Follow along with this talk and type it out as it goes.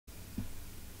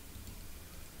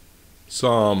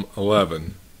Psalm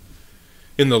 11.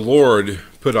 In the Lord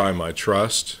put I my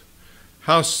trust.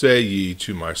 How say ye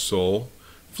to my soul,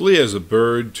 flee as a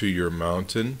bird to your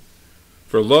mountain?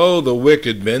 For lo, the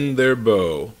wicked bend their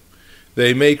bow,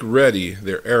 they make ready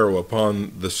their arrow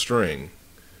upon the string,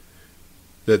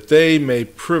 that they may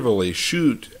privily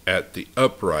shoot at the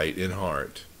upright in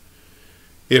heart.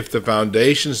 If the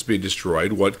foundations be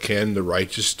destroyed, what can the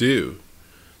righteous do?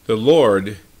 The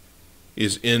Lord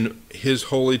is in his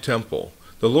holy temple.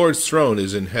 The Lord's throne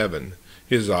is in heaven.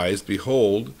 His eyes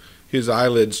behold, his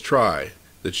eyelids try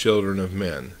the children of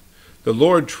men. The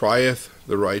Lord trieth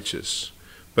the righteous,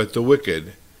 but the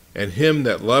wicked, and him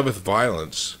that loveth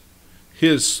violence,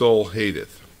 his soul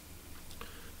hateth.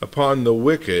 Upon the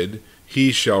wicked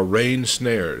he shall rain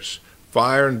snares,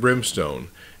 fire and brimstone,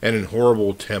 and an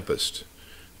horrible tempest.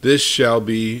 This shall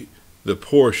be the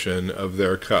portion of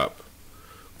their cup.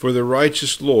 For the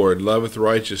righteous Lord loveth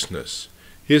righteousness.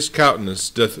 His countenance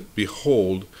doth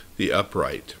behold the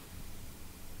upright.